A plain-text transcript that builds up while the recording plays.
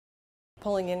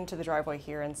Pulling into the driveway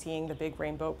here and seeing the big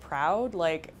rainbow proud,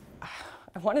 like,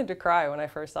 I wanted to cry when I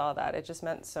first saw that. It just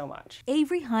meant so much.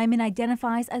 Avery Hyman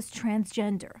identifies as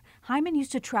transgender. Hyman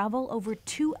used to travel over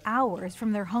 2 hours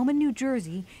from their home in New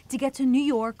Jersey to get to New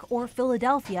York or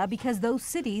Philadelphia because those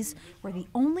cities were the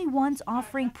only ones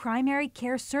offering primary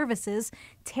care services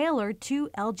tailored to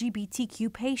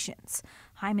LGBTQ patients.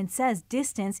 Hyman says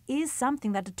distance is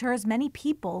something that deters many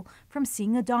people from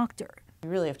seeing a doctor. You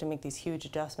really have to make these huge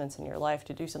adjustments in your life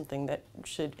to do something that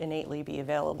should innately be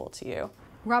available to you.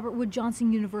 Robert Wood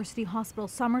Johnson University Hospital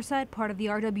Somerset, part of the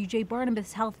RWJ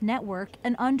Barnabas Health Network,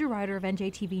 an underwriter of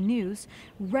NJTV News,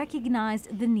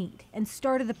 recognized the need and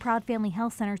started the Proud Family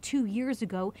Health Center 2 years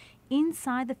ago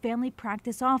inside the family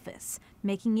practice office,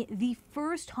 making it the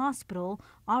first hospital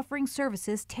offering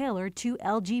services tailored to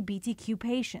LGBTQ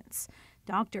patients.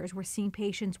 Doctors were seeing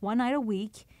patients 1 night a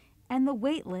week, and the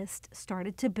wait list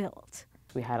started to build.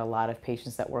 We had a lot of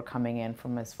patients that were coming in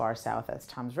from as far south as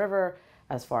Toms River,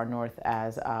 as far north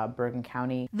as Bergen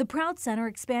County. The Proud Center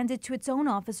expanded to its own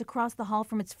office across the hall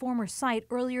from its former site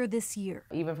earlier this year.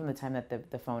 Even from the time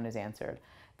that the phone is answered,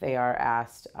 they are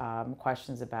asked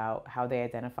questions about how they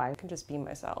identify. I can just be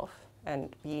myself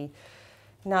and be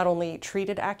not only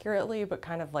treated accurately, but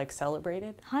kind of like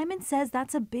celebrated. Hyman says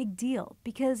that's a big deal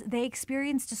because they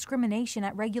experience discrimination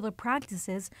at regular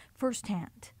practices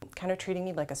firsthand. Kind of treating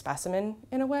me like a specimen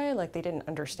in a way, like they didn't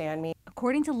understand me.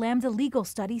 According to Lambda Legal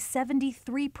Study,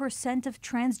 73% of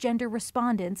transgender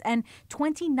respondents and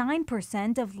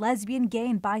 29% of lesbian, gay,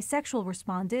 and bisexual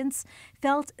respondents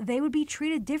felt they would be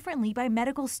treated differently by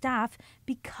medical staff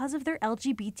because of their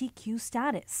LGBTQ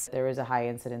status. There is a high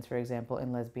incidence, for example,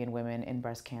 in lesbian women in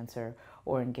breast cancer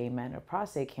or in gay men of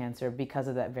prostate cancer because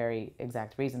of that very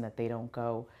exact reason that they don't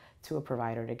go to a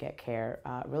provider to get care,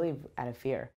 really out of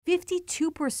fear.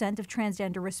 52% of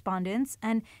transgender respondents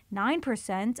and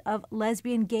 9% of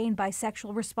lesbian, gay, and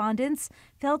bisexual respondents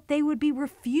felt they would be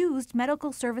refused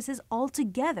medical services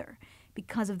altogether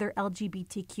because of their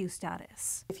LGBTQ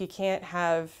status. If you can't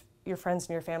have your friends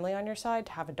and your family on your side,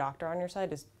 to have a doctor on your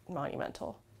side is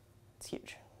monumental. It's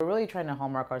huge. We're really trying to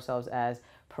hallmark ourselves as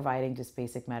providing just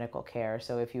basic medical care.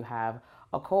 So if you have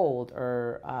a cold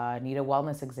or need a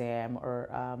wellness exam or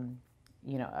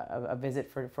a visit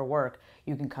for work,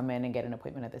 you can come in and get an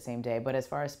appointment at the same day. But as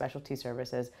far as specialty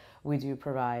services, we do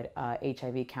provide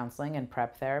HIV counseling and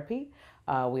PrEP therapy.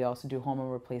 We also do hormone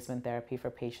replacement therapy for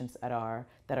patients that are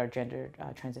gender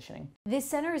transitioning. This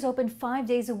center is open 5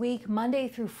 days a week, Monday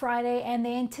through Friday, and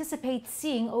they anticipate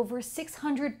seeing over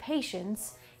 600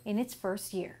 patients in its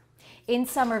first year. In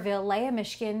Somerville, Leah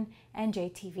Mishkin,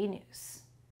 NJTV News.